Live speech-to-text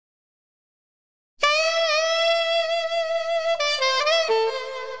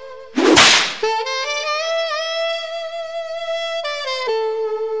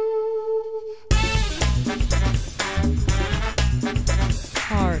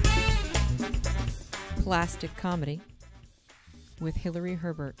Plastic Comedy with Hilary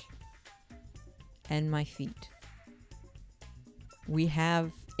Herbert and my feet. We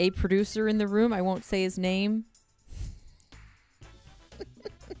have a producer in the room. I won't say his name.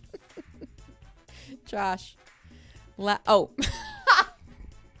 Josh. I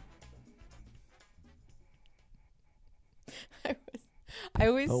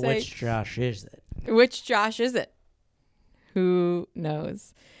always say... Which Josh is it? Which Josh is it? Who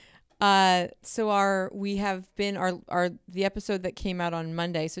knows? So we have been the episode that came out on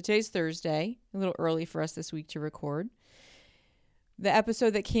Monday. So today's Thursday, a little early for us this week to record. The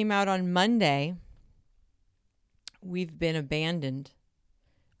episode that came out on Monday, we've been abandoned.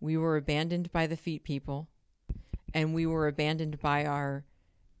 We were abandoned by the feet people, and we were abandoned by our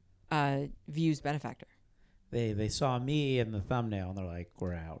Views benefactor. They saw me in the thumbnail and they're like,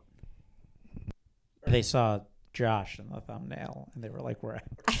 we're out. They saw Josh in the thumbnail and they were like, we're out.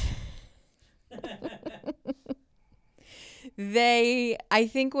 I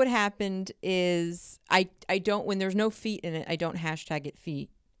think what happened is I don't, when there's no feet in it, I don't hashtag it feet.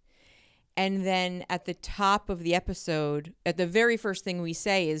 And then at the top of the episode, at the very first thing we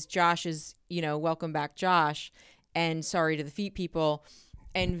say is Josh is, welcome back, Josh, and sorry to the feet people.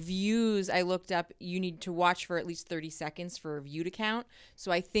 And views, I looked up, you need to watch for at least 30 seconds for a view to count.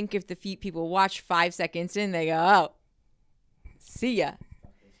 So I think if the feet people watch 5 seconds in, they go, oh, see ya.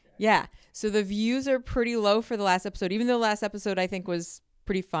 Yeah. So the views are pretty low for the last episode, even though the last episode I think was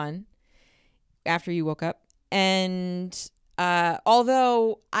pretty fun after you woke up. And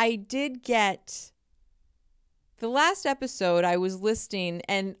although I did get the last episode, I was listening,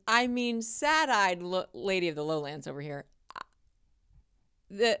 and I mean, sad-eyed lady of the lowlands over here.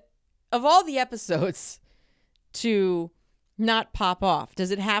 Of all the episodes to not pop off,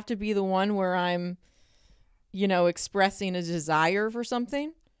 does it have to be the one where I'm, expressing a desire for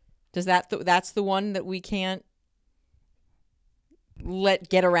something? Does that's the one that we can't let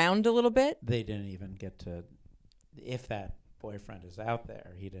get around a little bit? They didn't even get to, if that boyfriend is out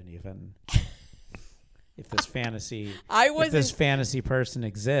there, he didn't even, if this fantasy person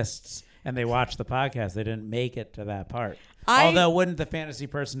exists and they watch the podcast, they didn't make it to that part. Although, wouldn't the fantasy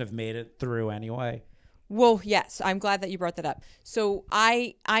person have made it through anyway? Well, yes. I'm glad that you brought that up. So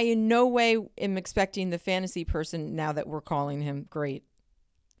I in no way am expecting the fantasy person, now that we're calling him great,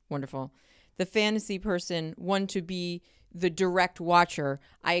 wonderful, the fantasy person, one to be the direct watcher.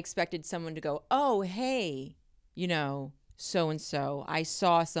 I expected someone to go, oh, hey, so-and-so. I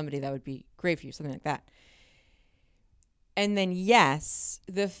saw somebody that would be great for you, something like that. And then, yes,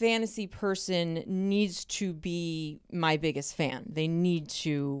 the fantasy person needs to be my biggest fan. They need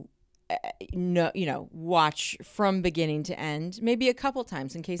to, watch from beginning to end, maybe a couple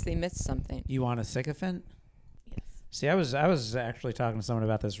times in case they missed something. You want a sycophant? Yes. See, I was actually talking to someone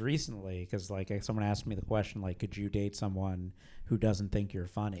about this recently because, someone asked me the question, could you date someone who doesn't think you're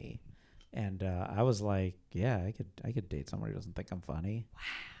funny? And I was like, yeah, I could date someone who doesn't think I'm funny. Wow.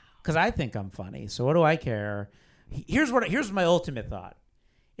 Because I think I'm funny. So what do I care? Here's my ultimate thought.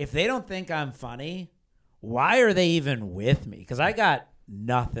 If they don't think I'm funny, why are they even with me? Because I got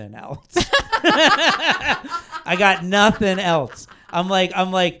nothing else. I got nothing else. I'm like,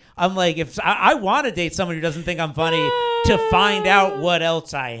 if I want to date someone who doesn't think I'm funny to find out what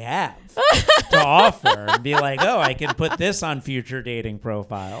else I have to offer and be like, oh, I can put this on future dating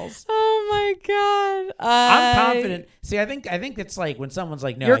profiles. Oh my God. I'm confident. See, I think it's like when someone's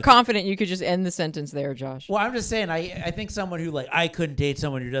like, no. You're confident you could just end the sentence there, Josh. Well, I'm just saying, I think someone who I couldn't date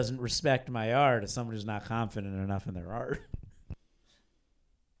someone who doesn't respect my art is someone who's not confident enough in their art.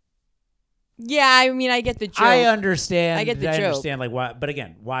 Yeah, I mean, I get the joke. I understand. I get the joke. I understand, why? But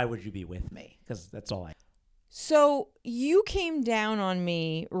again, why would you be with me? Because that's all I. So you came down on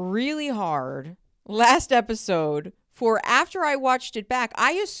me really hard last episode for after I watched it back.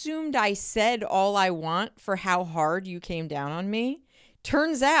 I assumed I said all I want for how hard you came down on me.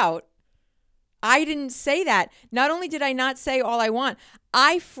 Turns out I didn't say that. Not only did I not say all I want,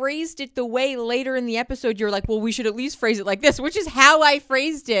 I phrased it the way later in the episode you're like, well, we should at least phrase it like this, which is how I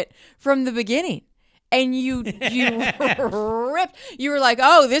phrased it from the beginning. And you ripped. You were like,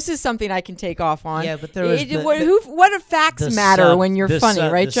 "Oh, this is something I can take off on." Yeah, but there was what do facts matter when you're funny,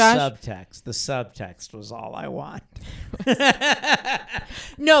 right, Josh? The subtext was all I want.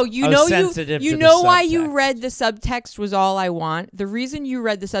 No, you know why you read the subtext was all I want. The reason you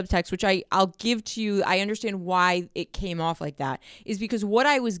read the subtext, which I'll give to you, I understand why it came off like that, is because what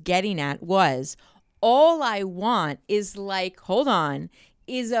I was getting at was all I want is hold on,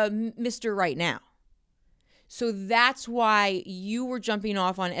 is a Mr. Right Now. So that's why you were jumping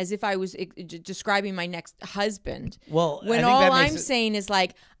off on as if I was describing my next husband. Well, when all I'm saying is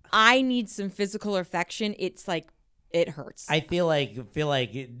I need some physical affection, it's like it hurts. I feel like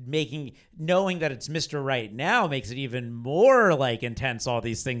knowing that it's Mr. Right Now makes it even more like intense. All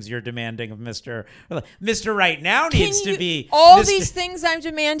these things you're demanding of Mr. Right Now needs to be all Mr. these things I'm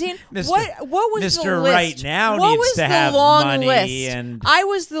demanding. Mr. What was Mr. the list? Right Now what needs was to the have long money list? and What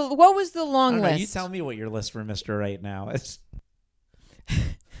was the long I don't know, list? you tell me what your list for Mr. Right Now is.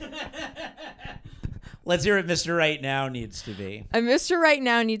 Let's hear what Mr. Right Now needs to be. Mr. Right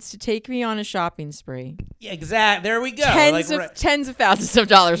Now needs to take me on a shopping spree. Yeah, exactly. There we go. Tens of thousands of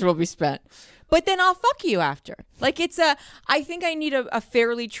dollars will be spent. But then I'll fuck you after. Like I think I need a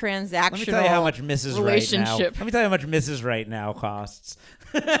fairly transactional Let me tell you how much Mrs. relationship. Right Now. Let me tell you how much Mrs. Right Now costs.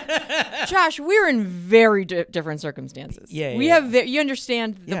 Josh, we're in very different circumstances. Yeah, we have. You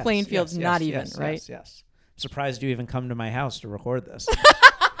understand the Yes, playing field's yes, not yes, even, yes, right? Yes. I'm surprised you even come to my house to record this.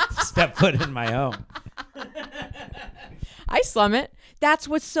 Step foot in my home. I slum it. That's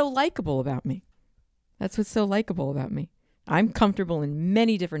what's so likable about me. I'm comfortable in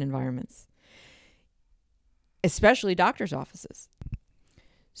many different environments, especially doctor's offices.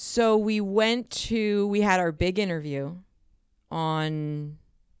 So we had our big interview on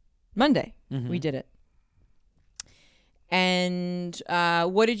Monday. Mm-hmm. We did it. And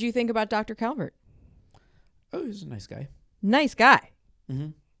what did you think about Dr. Calvert? Oh, he's a nice guy. Nice guy.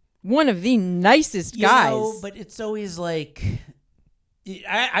 Mm-hmm. One of the nicest guys. But it's always like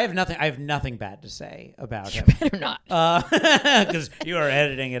I have nothing bad to say about him. Better not. Because you are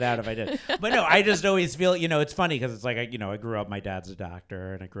editing it out if I did. But no, I just always feel, it's funny because it's like, I grew up, my dad's a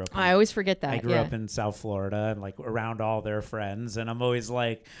doctor, and I grew up. I always forget that. I grew up in South Florida and like around all their friends, and I'm always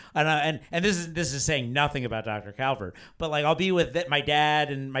like, and this is saying nothing about Dr. Calvert, but like I'll be with my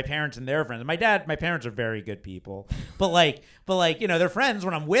dad and my parents and their friends. My parents are very good people, but like they're friends.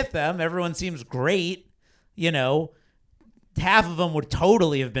 When I'm with them, everyone seems great, Half of them would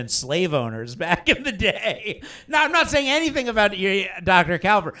totally have been slave owners back in the day. Now, I'm not saying anything about Dr.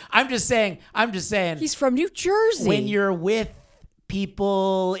 Calvert. I'm just saying. He's from New Jersey. When you're with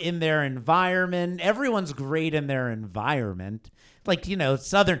people in their environment, everyone's great in their environment. Like,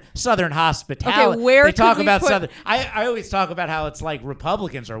 Southern hospitality. Okay, where they talk could we about put... Southern. I always talk about how it's like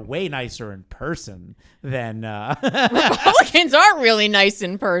Republicans are way nicer in person than Republicans are really nice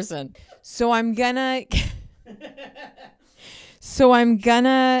in person. So I'm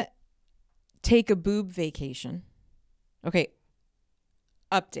gonna take a boob vacation. Okay.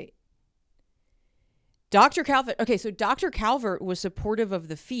 Update. Dr. Calvert. Okay, so Dr. Calvert was supportive of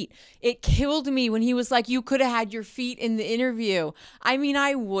the feet. It killed me when he was like, you could have had your feet in the interview. I mean,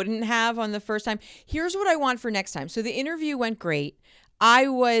 I wouldn't have on the first time. Here's what I want for next time. So the interview went great. It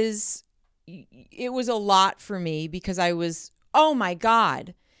was a lot for me because I was, oh my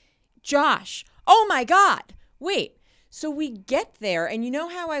God, Josh, oh my God, wait. So we get there, and you know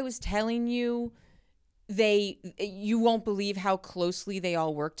how I was telling you you won't believe how closely they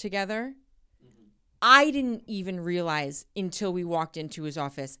all work together? Mm-hmm. I didn't even realize until we walked into his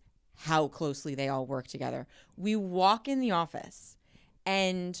office how closely they all work together. We walk in the office,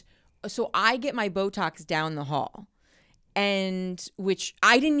 and so I get my Botox down the hall, and which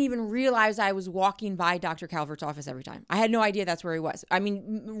I didn't even realize I was walking by Dr. Calvert's office every time. I had no idea that's where he was. I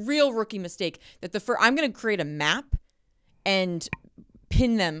mean, real rookie mistake that I'm going to create a map and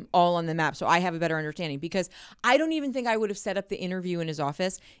pin them all on the map so I have a better understanding, because I don't even think I would have set up the interview in his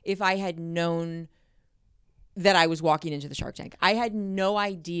office if I had known that I was walking into the Shark Tank. I had no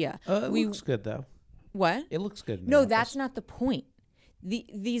idea. It looks good, though. What? It looks good. No, that's not the point.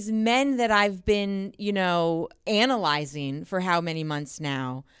 These men that I've been, analyzing for how many months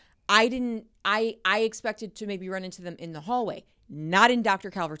now, I expected to maybe run into them in the hallway. Not in Dr.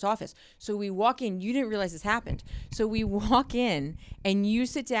 Calvert's office. So we walk in. You didn't realize this happened. So we walk in, and you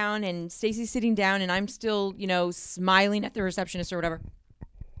sit down, and Stacy's sitting down, and I'm still, smiling at the receptionist or whatever.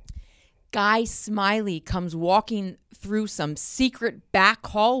 Guy Smiley comes walking through some secret back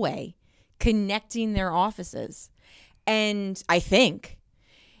hallway connecting their offices. And I think,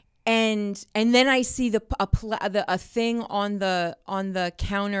 and then I see a thing on the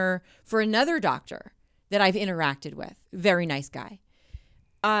counter for another doctor that I've interacted with. Very nice guy.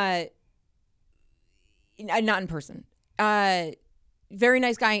 Not in person. Very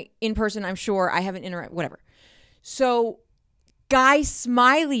nice guy in person, I'm sure. I haven't interacted, whatever. So Guy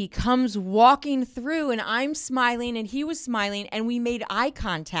Smiley comes walking through, and I'm smiling, and he was smiling, and we made eye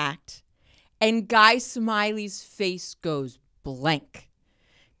contact. And Guy Smiley's face goes blank.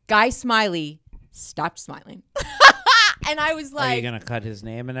 Guy Smiley stopped smiling. And I was like... Are you going to cut his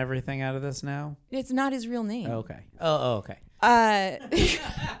name and everything out of this now? It's not his real name. Okay. Oh, okay.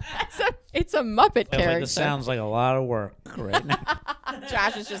 It's a Muppet character. This sounds like a lot of work right now.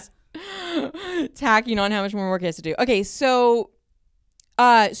 Josh is just tacking on how much more work he has to do. Okay, so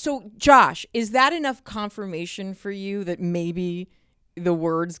Josh, is that enough confirmation for you that maybe the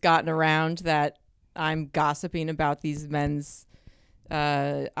word's gotten around that I'm gossiping about these men's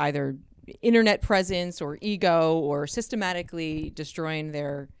either internet presence or ego or systematically destroying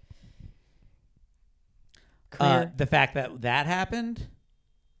their career? The fact that happened?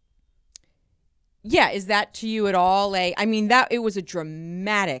 Yeah, is that to you at all? I mean, that it was a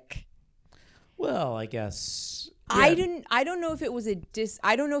dramatic. Well, I guess I don't know if it was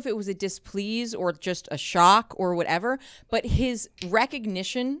I don't know if it was a displease or just a shock or whatever, but his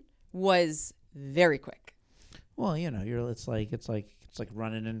recognition was very quick. Well, it's like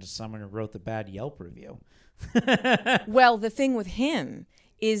running into someone who wrote the bad Yelp review. Well, the thing with him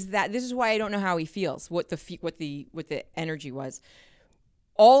is that this is why I don't know how he feels. What the energy was.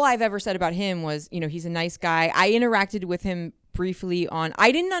 All I've ever said about him was, he's a nice guy. I interacted with him briefly on. I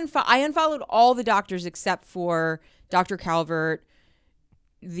unfollowed all the doctors except for Dr. Calvert,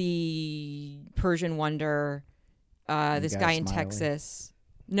 the Persian Wonder, this guy in Texas.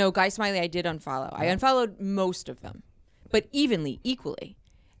 No, Guy Smiley I did unfollow. I unfollowed most of them, but equally.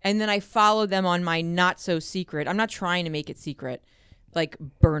 And then I followed them on my not so secret. I'm not trying to make it secret, like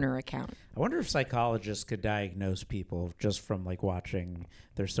burner account. I wonder if psychologists could diagnose people just from like watching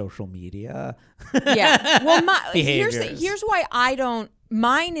their social media. Yeah. Well, here's why I don't.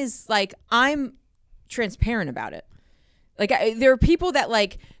 Mine is like I'm transparent about it. Like there are people that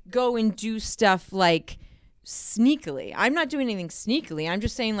like go and do stuff like sneakily. I'm not doing anything sneakily. I'm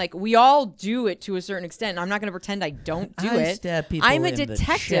just saying like we all do it to a certain extent. I'm not going to pretend I don't do it. Stab people I'm a in detective, the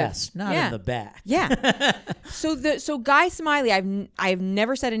chest, not in the back. Yeah. So Guy Smiley, I've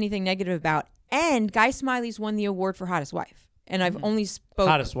never said anything negative about, and Guy Smiley's won the award for hottest wife, and I've only spoke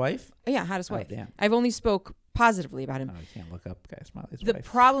hottest wife. Yeah, hottest wife. Damn. I've only spoke positively about him. Oh, you can't look up Guy Smiley's The wife.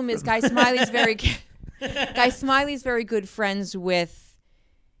 problem is Guy Smiley's Guy Smiley's very good friends with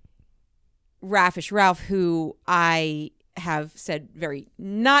Raffish Ralph, who I have said very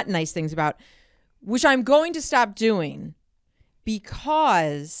not nice things about, which I'm going to stop doing,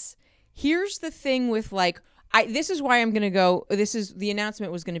 because here's the thing with like, this is why I'm going to go, the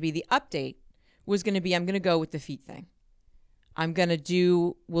announcement was going to be, the update was going to be, I'm going to go with the feet thing.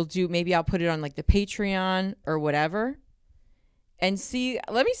 Maybe I'll put it on like the Patreon or whatever and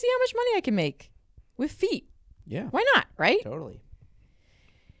let me see how much money I can make with feet. Yeah. Why not? Right? Totally.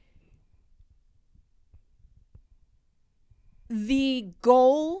 The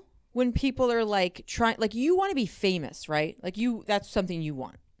goal when people are like trying, like you want to be famous, right? Like that's something you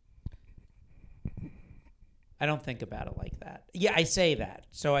want. I don't think about it like that. Yeah, I say that.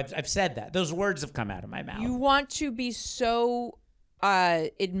 So I've said that. Those words have come out of my mouth. You want to be so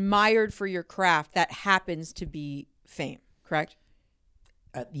admired for your craft that happens to be fame, correct?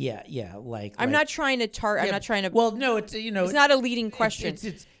 Yeah. I'm not trying to I'm not trying to. Well, no, it's it's not a leading question.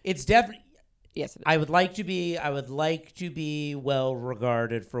 It's definitely. Yes, it is. I would like to be well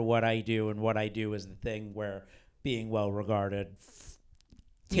regarded for what I do, and what I do is the thing where being well regarded.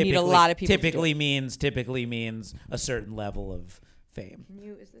 You need a lot of people. Typically means a certain level of fame.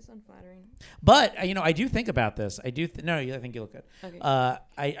 Is this unflattering? But I do think about this. I think you look good. Okay.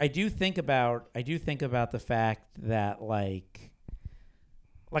 I do think about the fact that like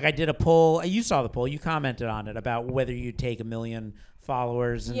I did a poll. You saw the poll. You commented on it about whether you'd take 1 million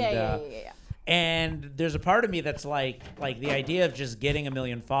followers. And, yeah. And there's a part of me that's like the idea of just getting 1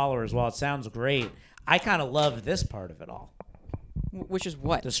 million followers. While it sounds great, I kind of love this part of it all. Which is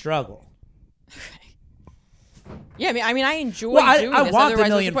what? The struggle. Yeah, I mean, I enjoy doing I this. want the 1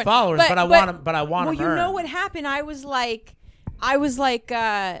 million followers, but I want them. But I want them. Well, you know what happened? I was like, oh,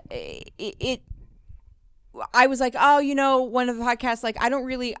 one of the podcasts. Like, I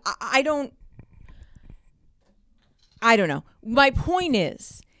don't know. My point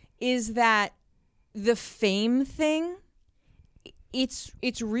is that the fame thing, it's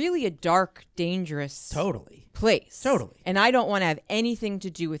really a dark, dangerous place. Totally. And I don't want to have anything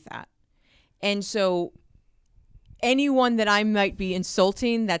to do with that. And so anyone that I might be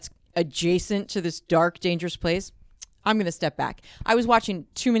insulting that's adjacent to this dark, dangerous place, I'm going to step back. I was watching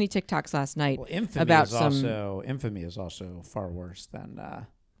too many TikToks last night about infamy is also far worse than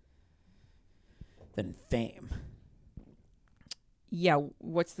fame. Yeah,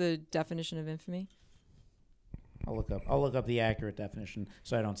 what's the definition of infamy? I'll look up the accurate definition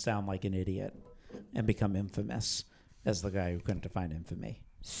so I don't sound like an idiot and become infamous as the guy who couldn't define infamy.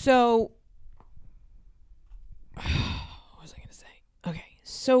 So, what was I going to say? Okay,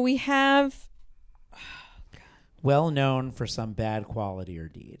 so we have... well known for some bad quality or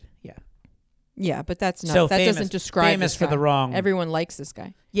deed. Yeah. Yeah, but that's not. So that famous, doesn't describe famous this for guy. the wrong. Everyone likes this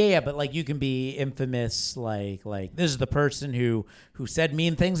guy. Yeah, but like you can be infamous. Like this is the person who said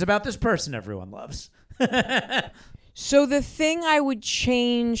mean things about this person everyone loves. So the thing I would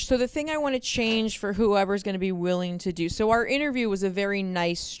change, so the thing I want to change for whoever's going to be willing to do. So our interview was a very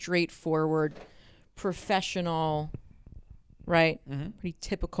nice, straightforward, professional, right? Mm-hmm. Pretty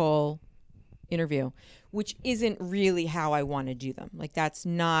typical interview, which isn't really how I want to do them. Like that's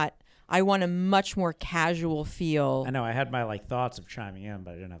not, I want a much more casual feel. I know I had my like thoughts of chiming in,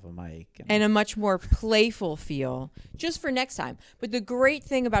 but I didn't have a mic. And a much more playful feel just for next time. But the great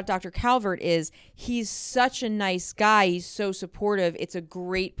thing about Dr. Calvert is he's such a nice guy. He's so supportive. It's a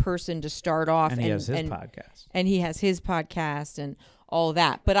great person to start off. And he has his podcast. And he has his podcast and all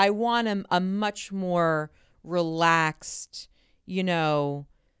that. But I want a much more relaxed, goofier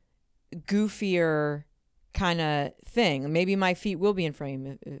kind of thing. Maybe my feet will be in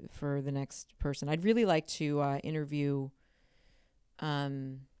frame for the next person. I'd really like to interview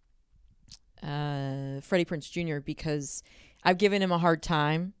Freddie Prinze Jr. because I've given him a hard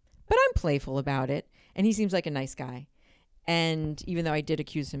time, but I'm playful about it, and he seems like a nice guy. And even though I did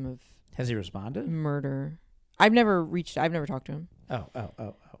accuse him of has he responded? Murder, I've never talked to him. Oh.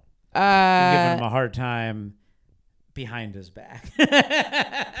 You've given him a hard time behind his back.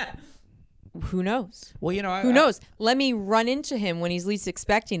 Who knows? Well, who knows? Let me run into him when he's least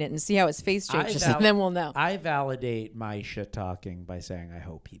expecting it and see how his face changes, and then we'll know. I validate my shit talking by saying I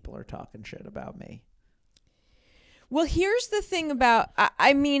hope people are talking shit about me. Well, here's the thing about,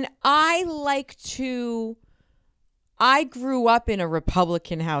 I grew up in a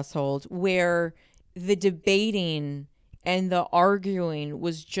Republican household where the debating and the arguing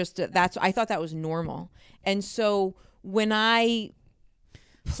was just, I thought that was normal. And so when I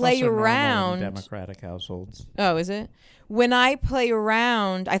play around in Democratic households. Oh, is it? When I play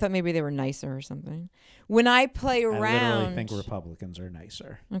around, I thought maybe they were nicer or something. When I play around, I literally think Republicans are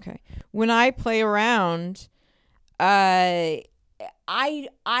nicer. Okay. When I play around, I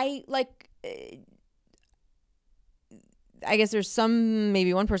like. I guess there's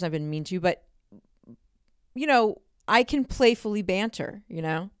maybe one person I've been mean to, but I can playfully banter.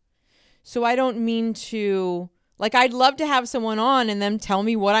 So I don't mean to. Like, I'd love to have someone on and them tell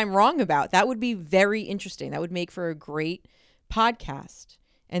me what I'm wrong about. That would be very interesting. That would make for a great podcast.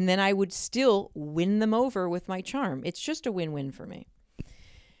 And then I would still win them over with my charm. It's just a win-win for me.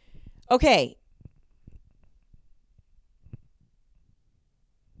 Okay.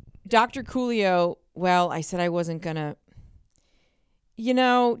 Dr. Coolio, well, I said I wasn't going to.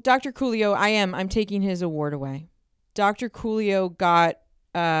 Dr. Coolio, I'm taking his award away. Dr. Coolio got...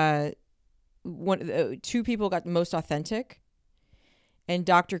 two people got the most authentic, and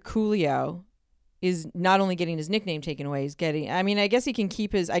Dr. Coolio is not only getting his nickname taken away, he's getting, I guess he can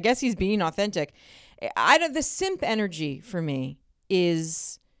keep I guess he's being authentic. The simp energy for me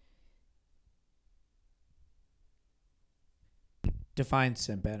is. Define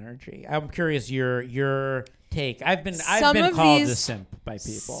simp energy. I'm curious your take. I've been called a simp by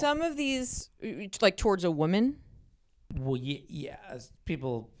people. Some of these, like towards a woman. Well, yeah,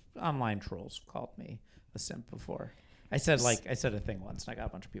 people. Online trolls called me a simp before. I said a thing once, and I got a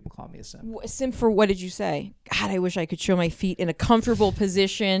bunch of people calling me a simp. A simp for what did you say? God, I wish I could show my feet in a comfortable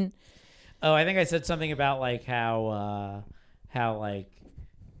position. Oh, I think I said something about like how like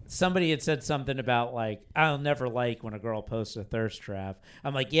somebody had said something about like I'll never like when a girl posts a thirst trap.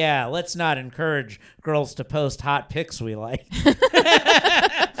 I'm like, yeah, let's not encourage girls to post hot pics we like.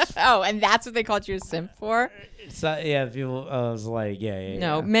 Oh, and that's what they called you a simp for? So, yeah, people. I was like, yeah.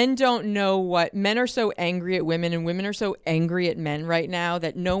 No, men don't know what men are so angry at women, and women are so angry at men right now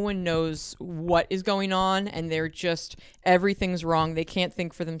that no one knows what is going on, and they're just everything's wrong. They can't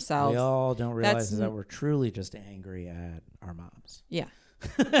think for themselves. We all don't realize that we're truly just angry at our moms. Yeah,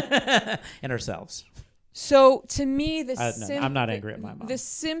 and ourselves. So to me, I'm not angry at my mom. The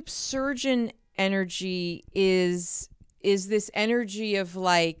simp surgeon energy is this energy of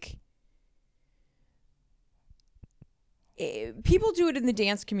like. People do it in the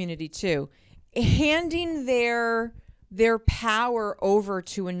dance community too, handing their power over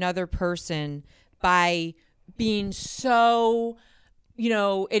to another person by being so,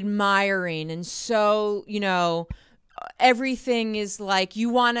 admiring and so, everything is like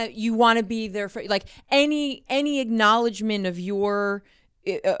you want to be there for like any acknowledgement of your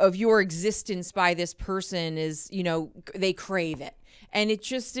existence by this person is, they crave it. And it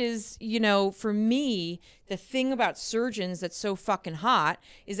just is, for me, the thing about surgeons that's so fucking hot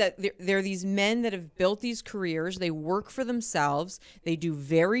is that they're these men that have built these careers. They work for themselves. They do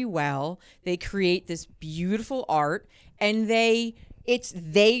very well. They create this beautiful art. And they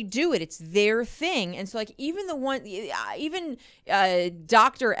they do it. It's their thing. And so like even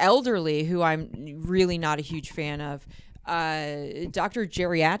Dr. Elderly, who I'm really not a huge fan of, Dr.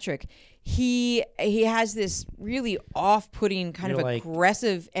 Geriatric, he has this really off-putting kind of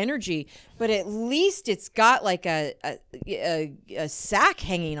aggressive energy, but at least it's got like a sack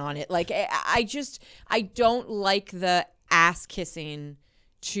hanging on it. Like I don't like the ass kissing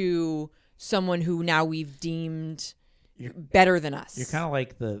to someone who now we've deemed better than us. You're kind of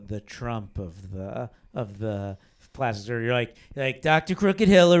like the Trump of the plastic surgery. You're like Dr. Crooked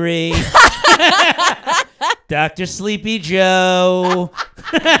Hillary, Dr. Sleepy Joe.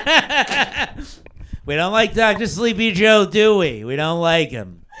 We don't like Dr. Sleepy Joe, do we? We don't like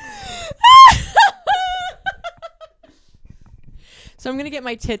him. So I'm gonna get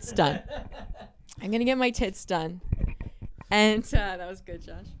my tits done. And that was good,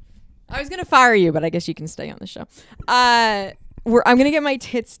 Josh. I was gonna fire you, but I guess you can stay on the show. I'm gonna get my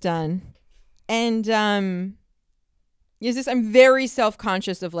tits done, and I'm very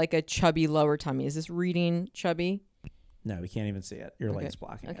self-conscious of like a chubby lower tummy. Is this reading chubby? No, we can't even see it. Your light's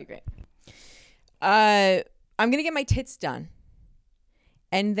blocking it. Okay, great. I'm gonna get my tits done,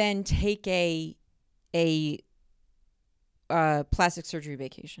 and then take a plastic surgery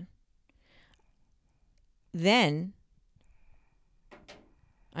vacation. Then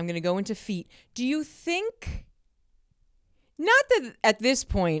I'm going to go into feet. Do you think, not that at this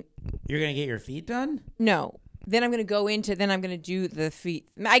point. You're going to get your feet done? No. Then I'm going to do the feet.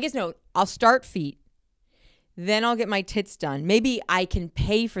 I guess no, I'll start feet. Then I'll get my tits done. Maybe I can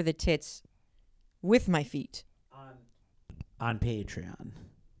pay for the tits with my feet. On Patreon.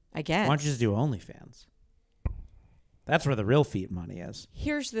 I guess. Why don't you just do OnlyFans? That's where the real feet money is.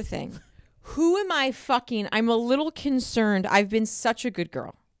 Here's the thing. Who am I fucking? I'm a little concerned. I've been such a good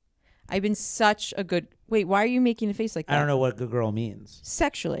girl. Wait, why are you making a face like that? I don't know what good girl means.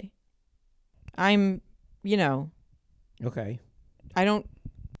 Sexually. I'm, Okay. I don't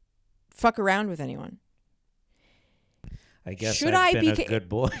fuck around with anyone. I guess Should I've I been be a good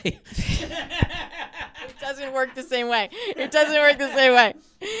boy. It doesn't work the same way. It doesn't work the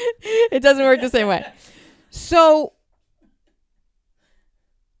same way. So,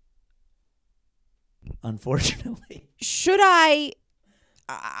 unfortunately, should I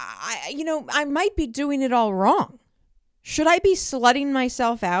might be doing it all wrong. Should I be slutting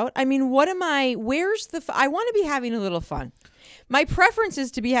myself out? I mean, I want to be having a little fun. My preference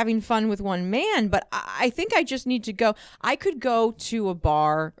is to be having fun with one man, but I think I just need to go. I could go to a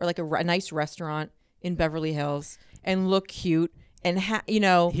bar or like a nice restaurant in Beverly Hills and look cute and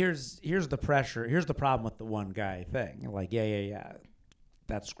Here's the pressure. Here's the problem with the one guy thing. Like, yeah.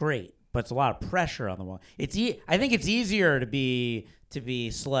 That's great. But it's a lot of pressure on the one. I think it's easier to be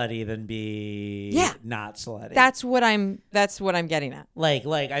slutty than be not slutty. That's what I'm getting at. Like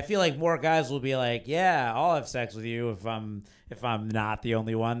I feel like more guys will be like, yeah, I'll have sex with you if I'm not the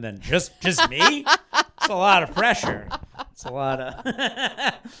only one than just me. It's a lot of pressure. It's a lot of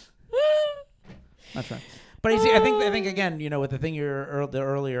That's right. But I think again, with the thing the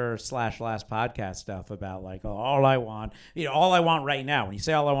earlier / last podcast stuff about like all I want right now. When you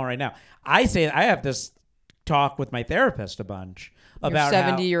say all I want right now, I have this talk with my therapist a bunch about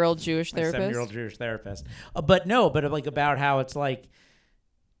 70-year-old Jewish therapist. 70-year-old Jewish therapist. But like about how it's like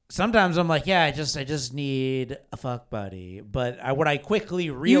sometimes I'm like, yeah, I just need a fuck buddy. But what I quickly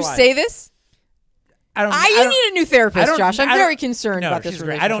realize, you say this. You need a new therapist, Josh. I'm very concerned about this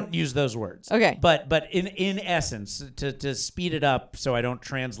relationship. I don't use those words. Okay. But in essence, to speed it up so I don't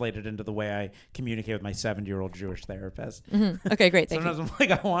translate it into the way I communicate with my 70-year-old Jewish therapist. Mm-hmm. Okay, great. Thank Sometimes you. I'm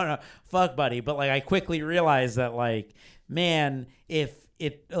like, I want a fuck buddy. But like I quickly realize that like, man, if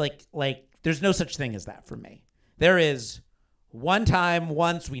it like there's no such thing as that for me. There is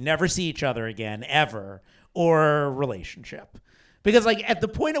once we never see each other again, ever, or relationship. Because like at the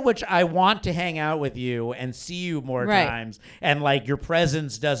point at which I want to hang out with you and see you more times, and like your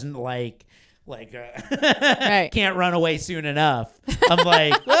presence doesn't can't run away soon enough, I'm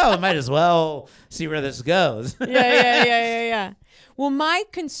like, well, I might as well see where this goes. Yeah. Well, my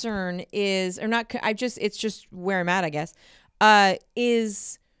concern is, or not, it's just where I'm at, I guess,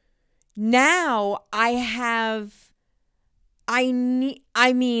 is now it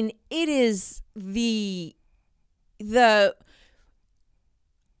is the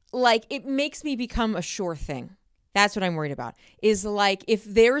like, it makes me become a sure thing. That's what I'm worried about. Is like, if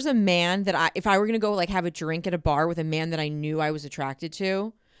there's a man if I were going to go like have a drink at a bar with a man that I knew I was attracted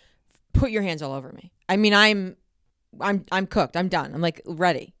to, put your hands all over me. I mean, I'm cooked. I'm done. I'm like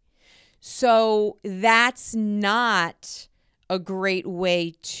ready. So that's not a great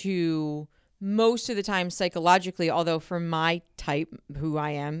way to most of the time psychologically, although for my type, who I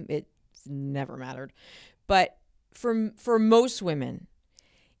am, it's never mattered. But for most women,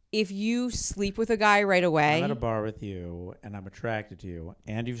 if you sleep with a guy right away, I'm at a bar with you and I'm attracted to you,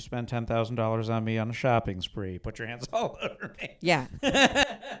 and you've spent $10,000 on me on a shopping spree. Put your hands all over me. Yeah.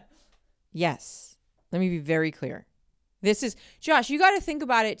 Yes. Let me be very clear. This is, Josh, you got to think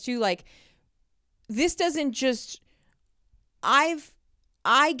about it too. Like, this doesn't just, I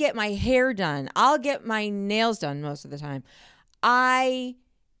get my hair done. I'll get my nails done most of the time. I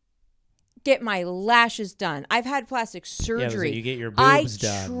get my lashes done. I've had plastic surgery. Yeah, so you get your boobs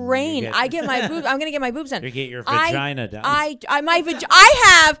done. I train. I get my boobs. I'm going to get my boobs done. You get your vagina done. I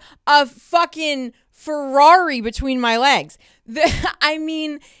have a fucking Ferrari between my legs. I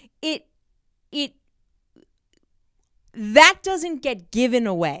mean, that doesn't get given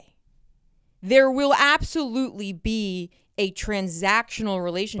away. There will absolutely be a transactional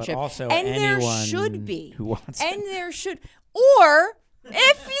relationship. But also and anyone there should be. Who wants and there should. Or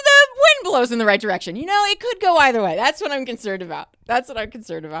if the wind blows in the right direction, it could go either way. That's what I'm concerned about.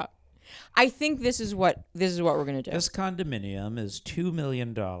 I think this is what we're going to do. This condominium is $2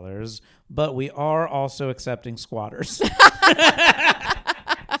 million, but we are also accepting squatters. Does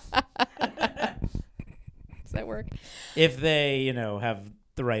that work? If they, have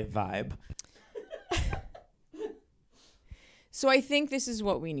the right vibe. So I think this is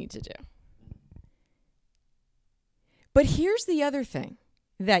what we need to do. But here's the other thing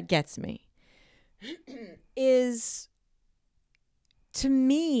that gets me is, to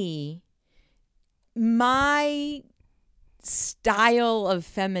me, my style of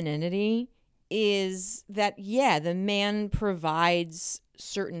femininity is that, the man provides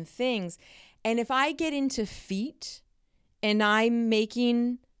certain things. And if I get into feet and I'm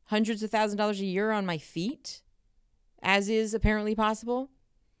making hundreds of thousands of dollars a year on my feet, as is apparently possible,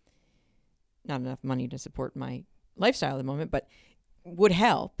 not enough money to support my lifestyle at the moment, but would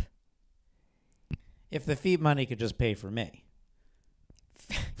help. If the feet money could just pay for me.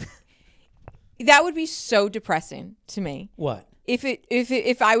 That would be so depressing to me. What?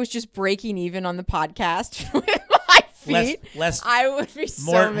 If I was just breaking even on the podcast with my feet, less I would be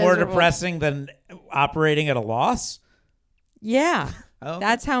so miserable. More depressing than operating at a loss? Yeah. Oh.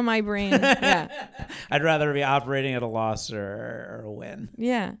 That's how my brain, yeah. I'd rather be operating at a loss or a win.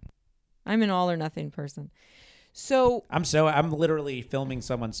 Yeah. I'm an all or nothing person. So I'm literally filming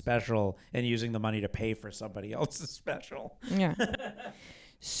someone special and using the money to pay for somebody else's special. Yeah.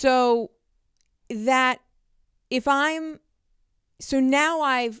 So now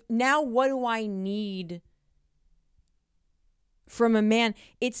what do I need from a man?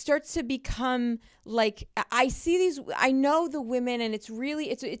 It starts to become like, I know the women, and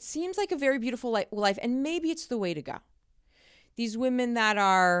it seems like a very beautiful life, and maybe it's the way to go. These women that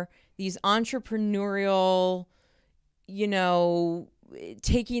are these entrepreneurial,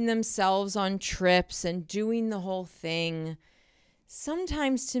 taking themselves on trips and doing the whole thing,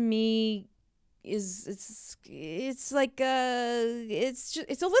 sometimes to me it's like it's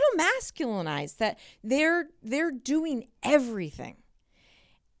a little masculinized, that they're doing everything.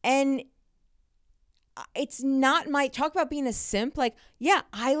 And it's not my talk about being a simp. Like, yeah,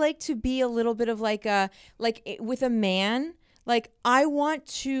 I like to be a little bit of with a man, like I want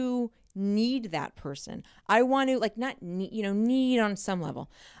to need that person. I want to not need on some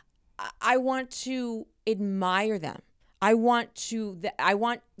level. I want to admire them. I want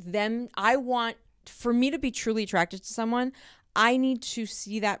for me to be truly attracted to someone, I need to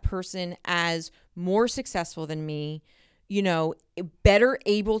see that person as more successful than me, better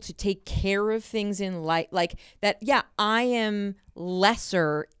able to take care of things in life, like that. Yeah, I am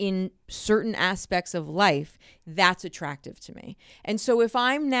lesser in certain aspects of life. That's attractive to me. And so if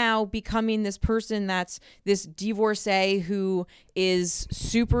I'm now becoming this person that's this divorcee who is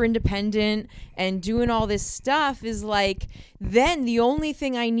super independent and doing all this stuff, is like, then the only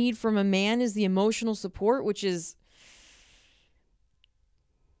thing I need from a man is the emotional support, which is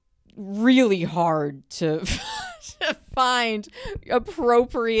really hard to find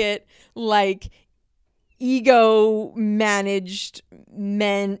appropriate, ego managed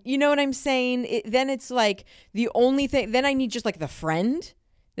men. You know what I'm saying? Then it's like the only thing, then I need just the friend.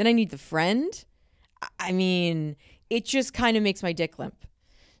 Then I need the friend. I mean, it just kind of makes my dick limp.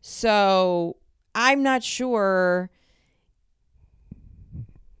 So I'm not sure.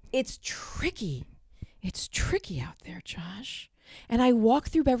 It's tricky. It's tricky out there, Josh. And I walk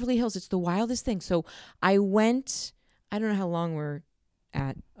through Beverly Hills. It's the wildest thing. So I went, I don't know how long we're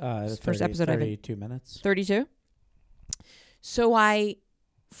at. First episode, 32 minutes. 32? So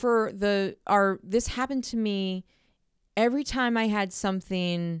this happened to me every time I had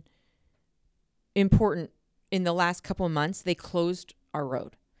something important in the last couple of months, they closed our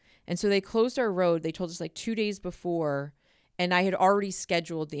road. And so they closed our road. They told us like 2 days before, and I had already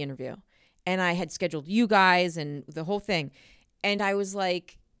scheduled the interview. And I had scheduled you guys and the whole thing. And I was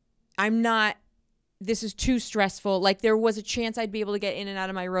like, this is too stressful. Like there was a chance I'd be able to get in and out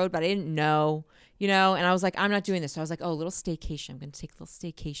of my road, but I didn't know, and I was like, I'm not doing this. So I was like, oh, a little staycation. I'm going to take a little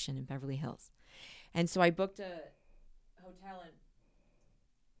staycation in Beverly Hills. And so I booked a hotel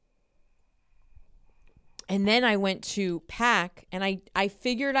and then I went to pack, and I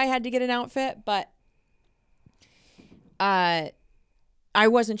figured I had to get an outfit, but I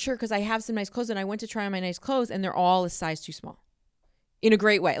wasn't sure because I have some nice clothes, and I went to try on my nice clothes, and they're all a size too small. In a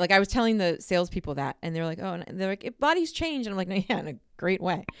great way. Like I was telling the salespeople that, and they're like, oh, and they're like, bodies change. And I'm like, no, yeah, in a great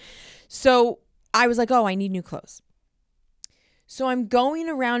way. So I was like, oh, I need new clothes. So I'm going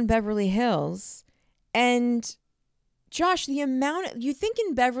around Beverly Hills, and Josh, you think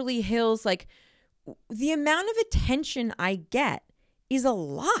in Beverly Hills, like the amount of attention I get is a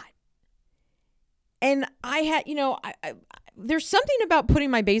lot. And I had, there's something about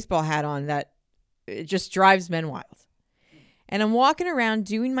putting my baseball hat on that it just drives men wild. And I'm walking around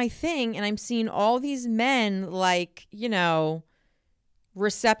doing my thing, and I'm seeing all these men like,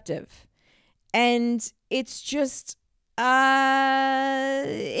 receptive. And it's just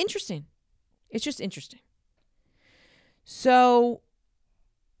interesting. It's just interesting. So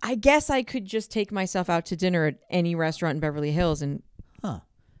I guess I could just take myself out to dinner at any restaurant in Beverly Hills and... Huh.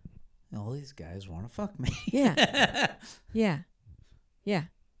 All these guys want to fuck me. Yeah. Yeah. Yeah.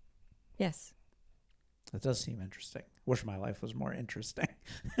 Yes. That does seem interesting. Wish my life was more interesting.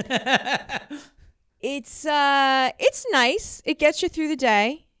 It's nice. It gets you through the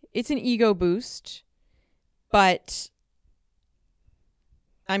day. It's an ego boost. But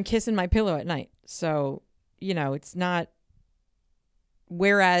I'm kissing my pillow at night. So, it's not...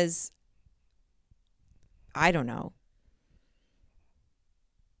 Whereas, I don't know,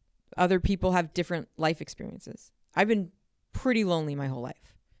 other people have different life experiences. I've been pretty lonely my whole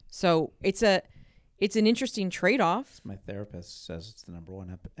life. So it's an interesting trade-off. My therapist says it's the number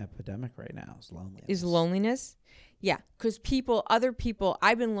one epidemic right now is loneliness. Is loneliness? Yeah, because other people,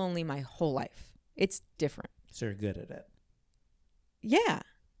 I've been lonely my whole life. It's different. So you're good at it. Yeah.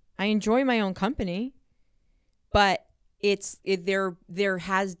 I enjoy my own company, but there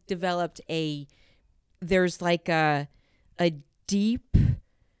has developed there's like a deep,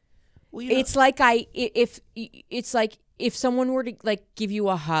 well, it's like if someone were to like give you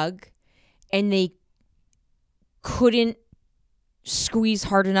a hug and they couldn't squeeze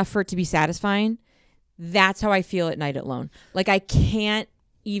hard enough for it to be satisfying, that's how I feel at night alone. Like I can't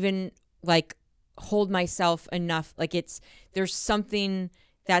even like hold myself enough. Like there's something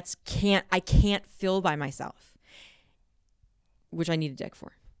I can't fill by myself. Which I need a dick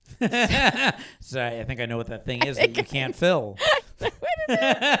for. So I think I know what that thing is that you can't fill.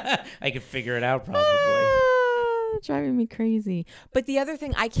 I could figure it out probably. Driving me crazy. But the other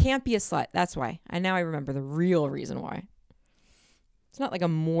thing, I can't be a slut. That's why. And now I remember the real reason why. It's not like a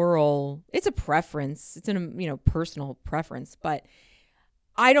moral. It's a preference. It's a personal preference. But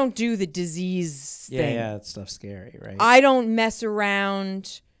I don't do the disease thing. Yeah, that stuff's scary, right? I don't mess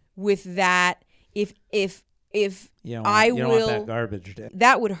around with that. If you don't want that garbage dick.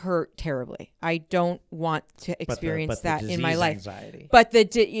 That would hurt terribly. I don't want to experience that in my life. Anxiety. But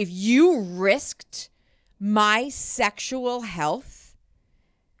if you risked my sexual health,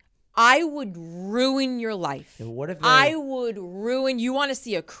 I would ruin your life. Yeah, what if I would ruin... You want to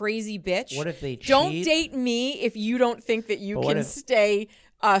see a crazy bitch? What if they cheat? Don't date me if you don't think that you can stay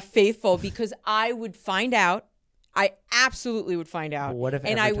faithful, because I would find out. I absolutely would find out.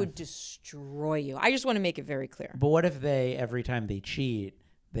 And I would destroy you. I just want to make it very clear. But what if every time they cheat,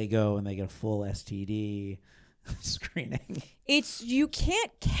 they go and they get a full STD screening? You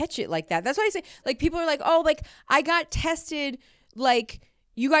can't catch it like that. That's why I say, like, people are like, oh, like, I got tested, like,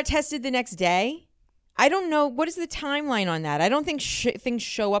 you got tested the next day. I don't know. What is the timeline on that? I don't think things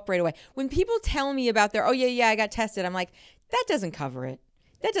show up right away. When people tell me about oh, yeah, I got tested, I'm like, that doesn't cover it.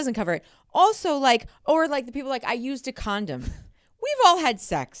 That doesn't cover it. Also, like, or like the people like, I used a condom. We've all had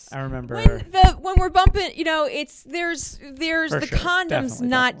sex. I remember when we're bumping, there's the sure. condom's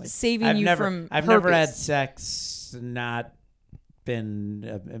not definitely. saving I've you never, from I've herpes. never had sex, not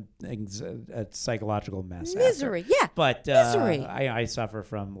been a psychological mess. Misery, after. yeah. But misery. I suffer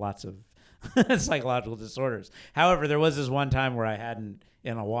from lots of psychological disorders. However, there was this one time where I hadn't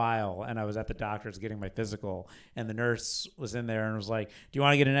in a while, and I was at the doctor's getting my physical, and the nurse was in there and was like, "Do you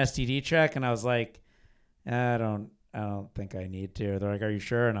want to get an STD check?" And I was like, "I don't think I need to. They're like, are you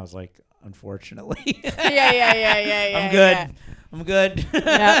sure? And I was like, unfortunately. Yeah. I'm good. Yeah. I'm good.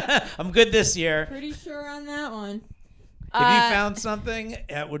 Yep. I'm good this year. Pretty sure on that one. If you found something,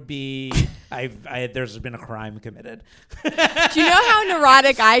 it would be there's been a crime committed. Do you know how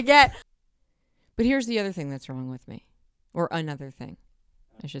neurotic I get? But here's the other thing that's wrong with me, or another thing,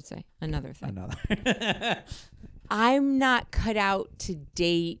 I should say, another thing. I'm not cut out to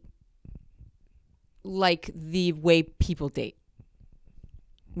date like the way people date,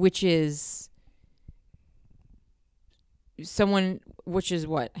 which is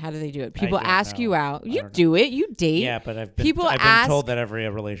what? How do they do it? People ask you out. You do it. You date. Yeah, but I've been told that every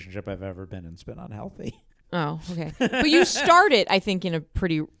relationship I've ever been in's been unhealthy. Oh, okay. But you start it, I think, in a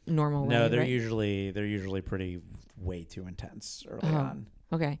pretty normal way. No, they're right? usually pretty way too intense early on.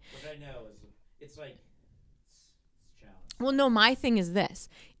 Okay. What I know is it's like it's challenging. Well, no, my thing is this: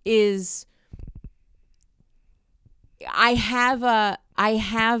 I have a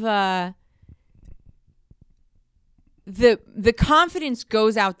the confidence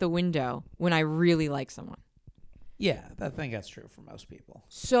goes out the window when I really like someone. Yeah, I think that's true for most people.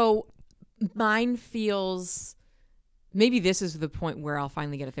 So mine feels, maybe this is the point where I'll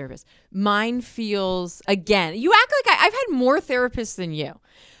finally get a therapist. Mine feels, again, you act like I've had more therapists than you.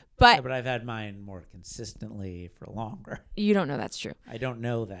 But I've had mine more consistently for longer. You don't know that's true. I don't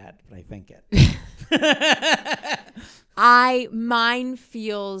know that, but I think it. Mine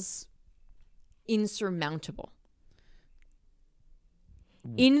feels insurmountable.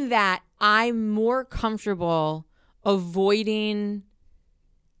 In that I'm more comfortable avoiding,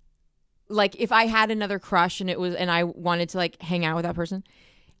 like if I had another crush and I wanted to like hang out with that person,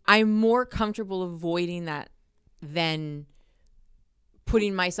 I'm more comfortable avoiding that than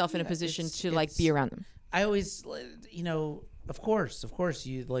putting myself in a position to like be around them. I always, of course,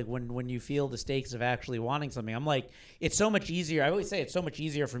 you like when you feel the stakes of actually wanting something. I'm like, it's so much easier. I always say it's so much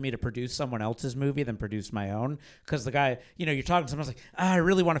easier for me to produce someone else's movie than produce my own. Because the guy, you're talking to someone like, I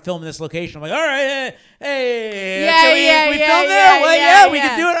really want to film in this location. I'm like, all right, hey, can we film there? Well, we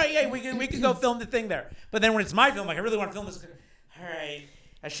can do it. Yeah, we can go film the thing there. But then when it's my film, like I really want to film this. All right,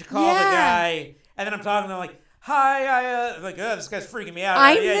 I should call the guy, and then I'm talking to him like, hi, like, this guy's freaking me out.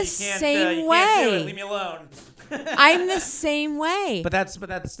 I'm the same way. Can't do it. Leave me alone. I'm the same way. But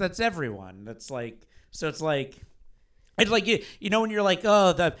that's everyone. That's like, so it's like when you're like,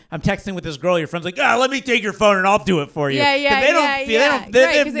 I'm texting with this girl, your friend's like, let me take your phone and I'll do it for you. There's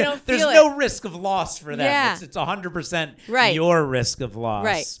no risk of loss for them. Yeah. It's 100% your risk of loss.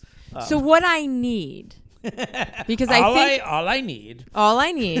 Right. So what I need, because all I need.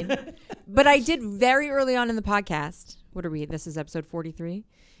 But I did very early on in the podcast. What are we? This is episode 43.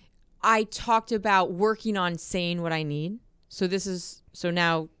 I talked about working on saying what I need. So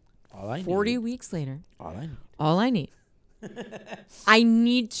now 40 weeks later. All I need. I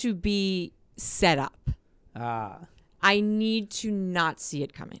need to be set up. I need to not see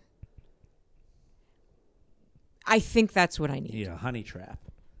it coming. I think that's what I need. You need a honey trap.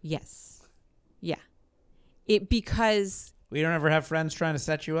 Yes. Yeah. Because we don't ever have friends trying to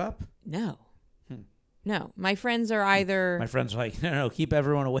set you up? No. No. My friends are either... My friends are like, no, keep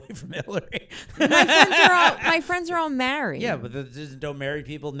everyone away from Hilary. my friends are all married. Yeah, but don't married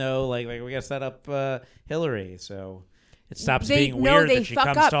people know, like we got to set up Hilary, so it stops being weird that she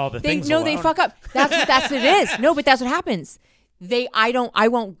comes to all the things alone. They fuck up. That's what it is. No, but that's what happens. I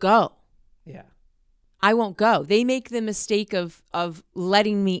won't go. Yeah. I won't go. They make the mistake of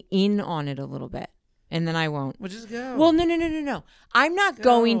letting me in on it a little bit. And then I won't. Well, just go. Well, no. I'm not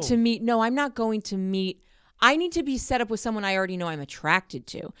going to meet. No, I'm not going to meet. I need to be set up with someone I already know I'm attracted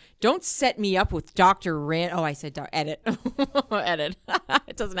to. Don't set me up with Dr. Rand. Oh, I said edit. Edit.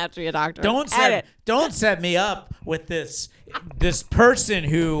 It doesn't have to be a doctor. Don't set me up with this person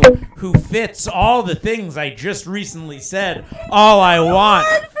who fits all the things I just recently said. All I want.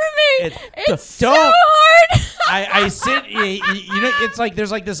 Hard for me. It's so hard. I sit. It's like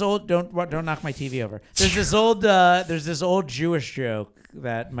there's like this old. Don't knock my TV over. There's this old Jewish joke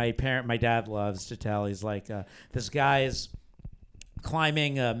that my dad loves to tell. He's like, this guy is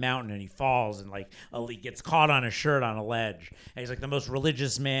climbing a mountain and he falls and like he gets caught on his shirt on a ledge. And he's like the most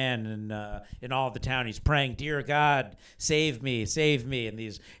religious man in all of the town. He's praying, "Dear God, save me, save me."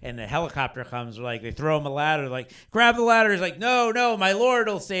 And the helicopter comes. Like they throw him a ladder. Like grab the ladder. He's like, "No, my Lord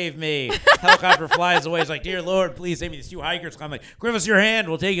will save me." Helicopter flies away. He's like, "Dear Lord, please save me." These two hikers come. Like, "Give us your hand.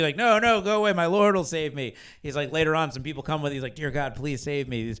 We'll take you." Like, "No, go away. My Lord will save me." He's like, later on, some people come with. He's like, "Dear God, please save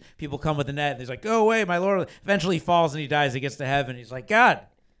me." These people come with a net. And he's like, "Go away, my Lord." Eventually, he falls and he dies. He gets to heaven. He's like, "God,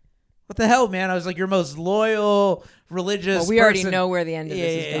 What the hell, man? I was like your most loyal religious Well, we person. already know where the end of this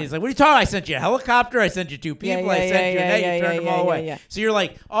is going. He's like, what are you talking about? I sent you a helicopter. I sent you 2 people. I sent you a net. You turned them all away. So you're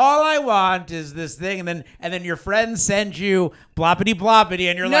like, all I want is this thing. And then your friends send you bloppity bloppity.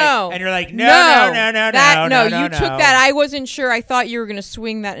 And you're like, no. You took that. I wasn't sure. I thought you were going to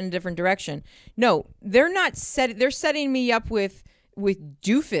swing that in a different direction. No, they're not they're setting me up with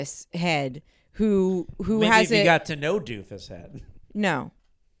Doofus Head who Maybe has if you got to know Doofus Head. No.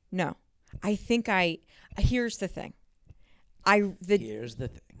 I think here's the thing.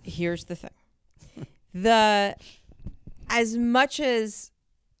 Here's the thing. As much as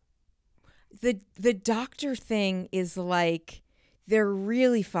the doctor thing is like, they're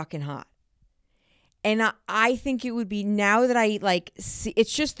really fucking hot. And I think it would be, now that I like see,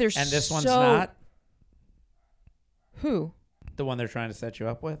 it's just there's and this one's not. Who? The one they're trying to set you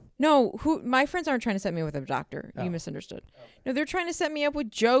up with? No, my friends aren't trying to set me up with a doctor. Oh. You misunderstood. Oh. No, they're trying to set me up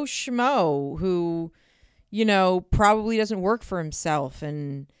with Joe Schmo, who, probably doesn't work for himself,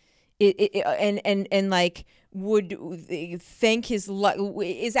 and like would think his luck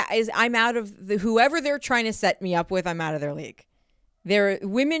is I'm out of whoever they're trying to set me up with. I'm out of their league.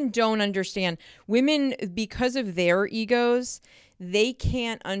 Women don't understand. Women, because of their egos, they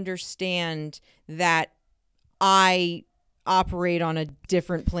can't understand that I operate on a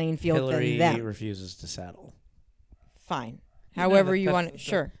different playing field Hilary than them. Refuses to settle. Fine. However you want.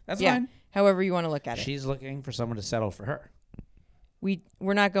 Sure. That's fine. However you want to look at it. She's looking for someone to settle for her.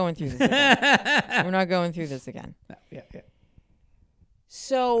 We're not going through this again. We're not going through this again. No, yeah.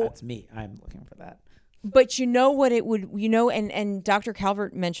 So that's me. I'm looking for that. But you know what it would, and Dr.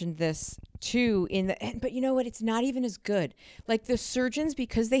 Calvert mentioned this too but you know what? It's not even as good. Like the surgeons,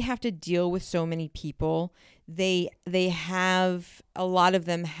 because they have to deal with so many people, they have, a lot of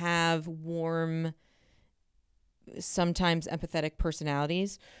them have warm, sometimes empathetic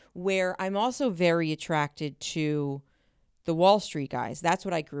personalities, where I'm also very attracted to the Wall Street guys. That's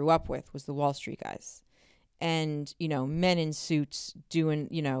what I grew up with, was the Wall Street guys. And, men in suits doing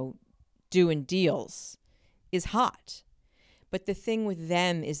deals is hot. But the thing with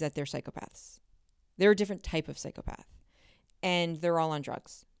them is that they're psychopaths. They're a different type of psychopath. And they're all on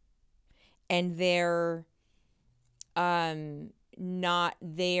drugs. And they're not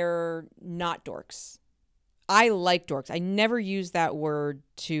dorks. I like dorks. I never use that word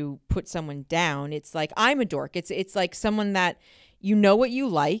to put someone down. It's like, I'm a dork. It's like someone that you know what you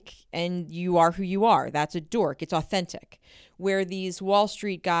like and you are who you are. That's a dork. It's authentic. Where these Wall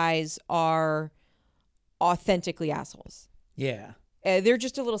Street guys are authentically assholes. Yeah. They're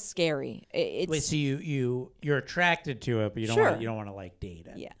just a little scary. Wait, so you're attracted to it, but you don't want to like date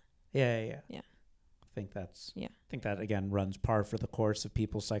it. Yeah. Yeah. I think that again runs par for the course of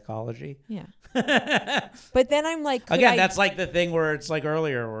people's psychology. Yeah. But then I'm like, that's like the thing where it's like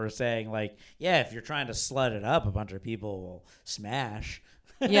earlier we were saying like, yeah, if you're trying to slut it up, a bunch of people will smash.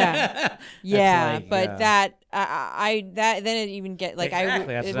 Yeah. Then it even get like,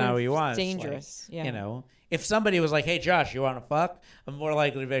 exactly. That's not what you want. It's dangerous. Like, yeah. If somebody was like, hey, Josh, you want to fuck? I'm more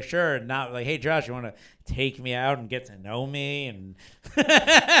likely to be sure, and not like, hey, Josh, you want to take me out and get to know me and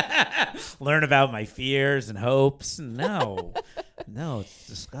learn about my fears and hopes? No, it's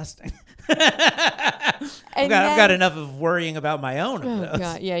disgusting. I've got enough of worrying about my own. Oh,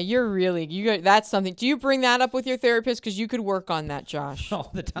 God. Yeah, that's something. Do you bring that up with your therapist? Because you could work on that, Josh. All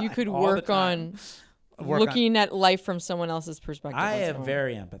the time. You could work on looking at life from someone else's perspective. I am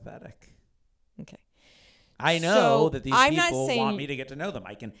very empathetic. Okay. I know that these people want me to get to know them.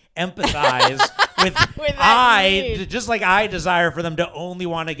 I can empathize with just like I desire for them to only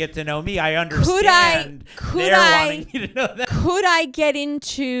want to get to know me. I understand wanting me to know them. Could I get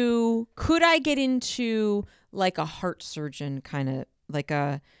into like a heart surgeon, kind of like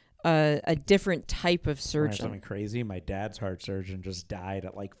a different type of surgeon? Something crazy. My dad's heart surgeon just died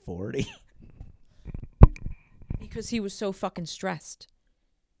at like 40 because he was so fucking stressed.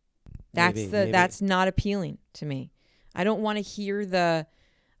 Maybe. That's not appealing to me. I don't want to hear the.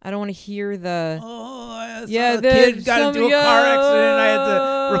 Oh, the kid got into a car accident. I had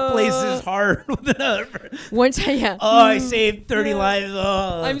to replace his heart with another. One time, yeah. Oh, I saved 30 lives.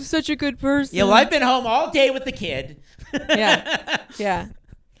 Oh, I'm such a good person. Yeah, well, I've been home all day with the kid. Yeah.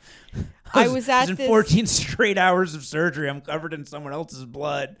 I was in 14 straight hours of surgery. I'm covered in someone else's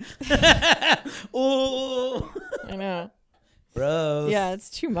blood. Oh, I know. Bro. Yeah, it's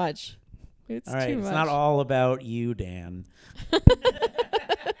too much. It's all right, too much. It's not all about you, Dan.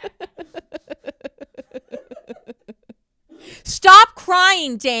 Stop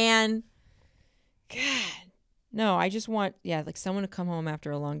crying, Dan. God. No, I just want, like someone to come home after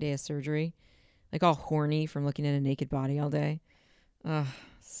a long day of surgery, like all horny from looking at a naked body all day. Oh,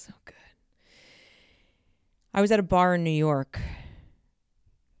 so good. I was at a bar in New York.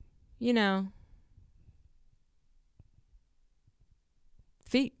 You know,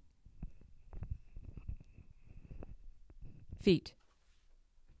 feet. Feet.